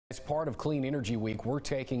As part of Clean Energy Week, we're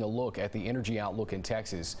taking a look at the energy outlook in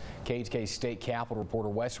Texas. KETK State Capitol reporter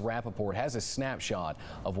Wes Rappaport has a snapshot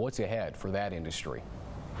of what's ahead for that industry.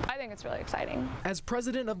 I think it's really exciting. As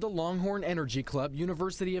president of the Longhorn Energy Club,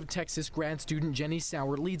 University of Texas grad student Jenny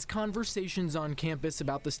Sauer leads conversations on campus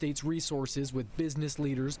about the state's resources with business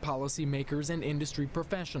leaders, policymakers, and industry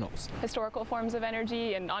professionals. Historical forms of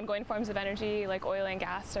energy and ongoing forms of energy like oil and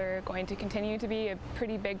gas are going to continue to be a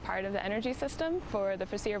pretty big part of the energy system for the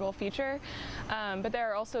foreseeable future. But there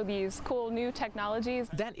are also these cool new technologies.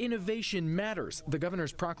 That innovation matters. The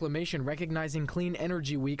governor's proclamation recognizing Clean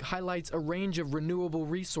Energy Week highlights a range of renewable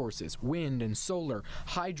resources, wind and solar,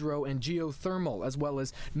 hydro and geothermal, as well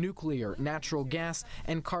as nuclear, natural gas,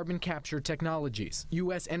 and carbon capture technologies.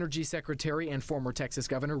 U.S. Energy Secretary and former Texas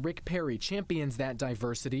Governor Rick Perry champions that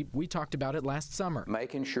diversity. We talked about it last summer.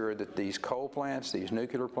 Making sure that these coal plants, these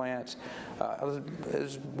nuclear plants,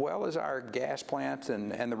 as well as our gas plants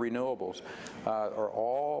and the renewables are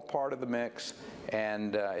all part of the mix,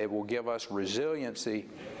 and it will give us resiliency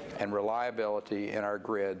and reliability in our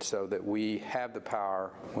grid so that we have the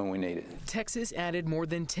power when we need it. Texas added more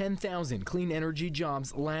than 10,000 clean energy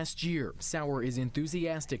jobs last year. Sauer is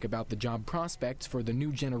enthusiastic about the job prospects for the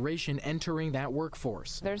new generation entering that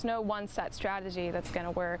workforce. There's no one set strategy that's going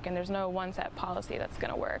to work, and there's no one set policy that's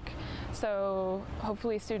going to work. So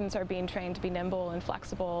hopefully students are being trained to be nimble and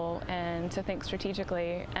flexible and to think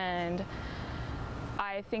strategically, and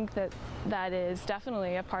I think that is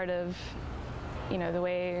definitely a part of the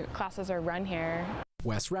way classes are run here.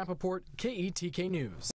 Wes Rappaport, KETK News.